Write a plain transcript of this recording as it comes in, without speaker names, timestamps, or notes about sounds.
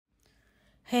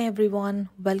Hey everyone,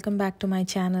 welcome back to my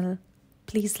channel.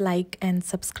 Please like and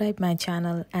subscribe my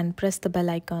channel and press the bell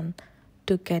icon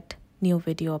to get new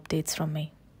video updates from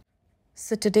me.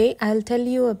 So today I'll tell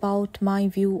you about my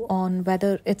view on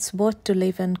whether it's worth to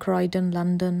live in Croydon,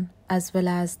 London, as well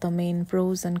as the main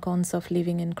pros and cons of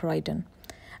living in Croydon.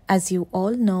 As you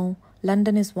all know,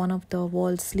 London is one of the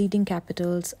world's leading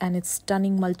capitals and it's a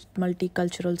stunning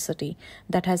multicultural city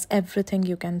that has everything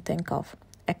you can think of,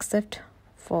 except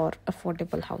for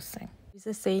affordable housing. There's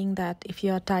a saying that if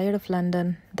you are tired of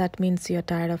London, that means you're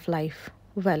tired of life.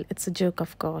 Well, it's a joke,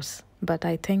 of course, but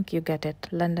I think you get it.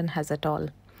 London has it all.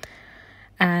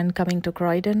 And coming to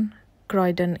Croydon,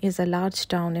 Croydon is a large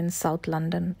town in South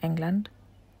London, England,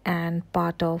 and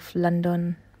part of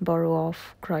London Borough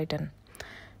of Croydon.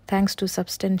 Thanks to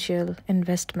substantial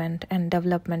investment and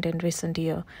development in recent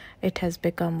years, it has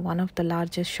become one of the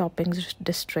largest shopping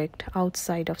districts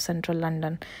outside of central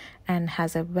London and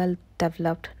has a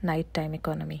well-developed nighttime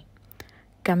economy.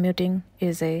 Commuting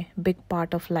is a big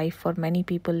part of life for many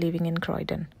people living in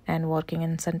Croydon and working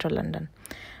in central London.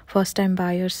 First-time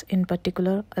buyers in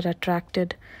particular are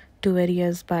attracted to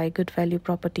areas by good value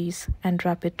properties and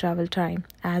rapid travel time,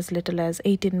 as little as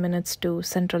 18 minutes to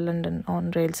central London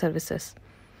on rail services.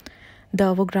 The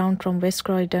Overground from West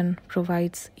Croydon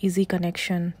provides easy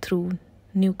connection through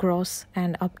New Cross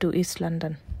and up to East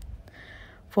London.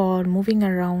 For moving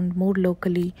around more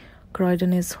locally,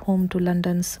 Croydon is home to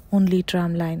London's only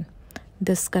tram line.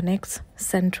 This connects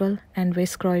Central and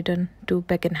West Croydon to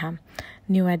Beckenham,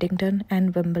 New Addington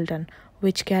and Wimbledon,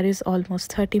 which carries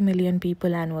almost 30 million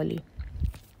people annually.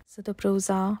 So the pros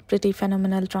are pretty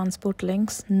phenomenal transport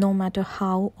links, no matter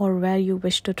how or where you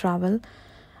wish to travel.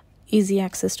 Easy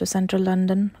access to central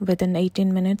London within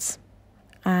 18 minutes,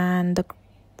 and the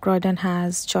Croydon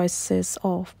has choices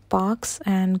of parks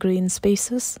and green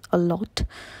spaces a lot.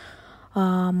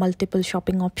 Multiple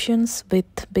shopping options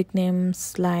with big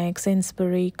names like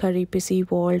Sainsbury, Curry, PC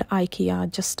World,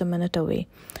 IKEA just a minute away.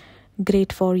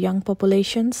 Great for young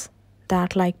populations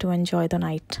that like to enjoy the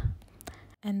night.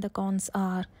 And the cons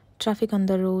are traffic on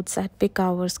the roads at peak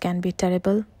hours can be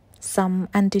terrible. Some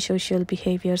antisocial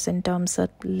behaviors in terms of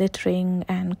littering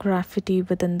and graffiti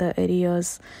within the area,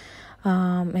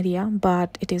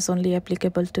 but it is only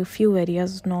applicable to few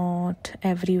areas, not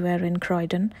everywhere in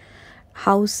Croydon.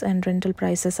 House and rental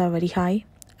prices are very high,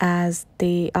 as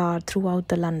they are throughout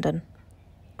the London.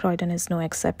 Croydon is no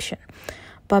exception.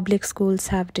 Public schools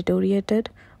have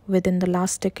deteriorated within the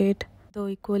last decade, though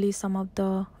equally some of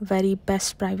the very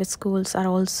best private schools are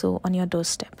also on your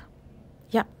doorstep.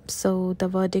 Yeah, so the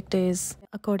verdict is,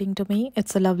 according to me,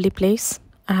 it's a lovely place.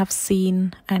 I have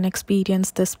seen and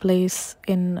experienced this place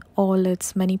in all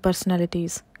its many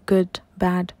personalities, good,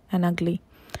 bad, and ugly.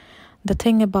 The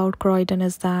thing about Croydon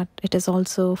is that it is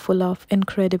also full of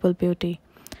incredible beauty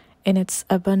in its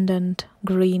abundant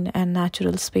green and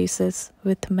natural spaces,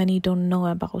 which many don't know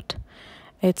about.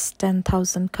 Its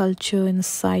 10,000 culture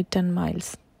inside 10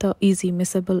 miles, the easy,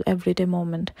 missable everyday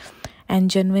moment,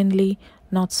 and genuinely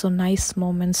not so nice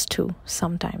moments too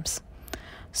sometimes.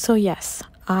 So yes,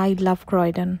 I love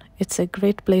Croydon. It's a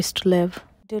great place to live.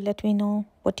 Do let me know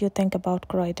what you think about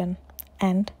Croydon,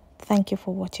 and thank you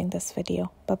for watching this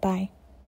video. Bye bye.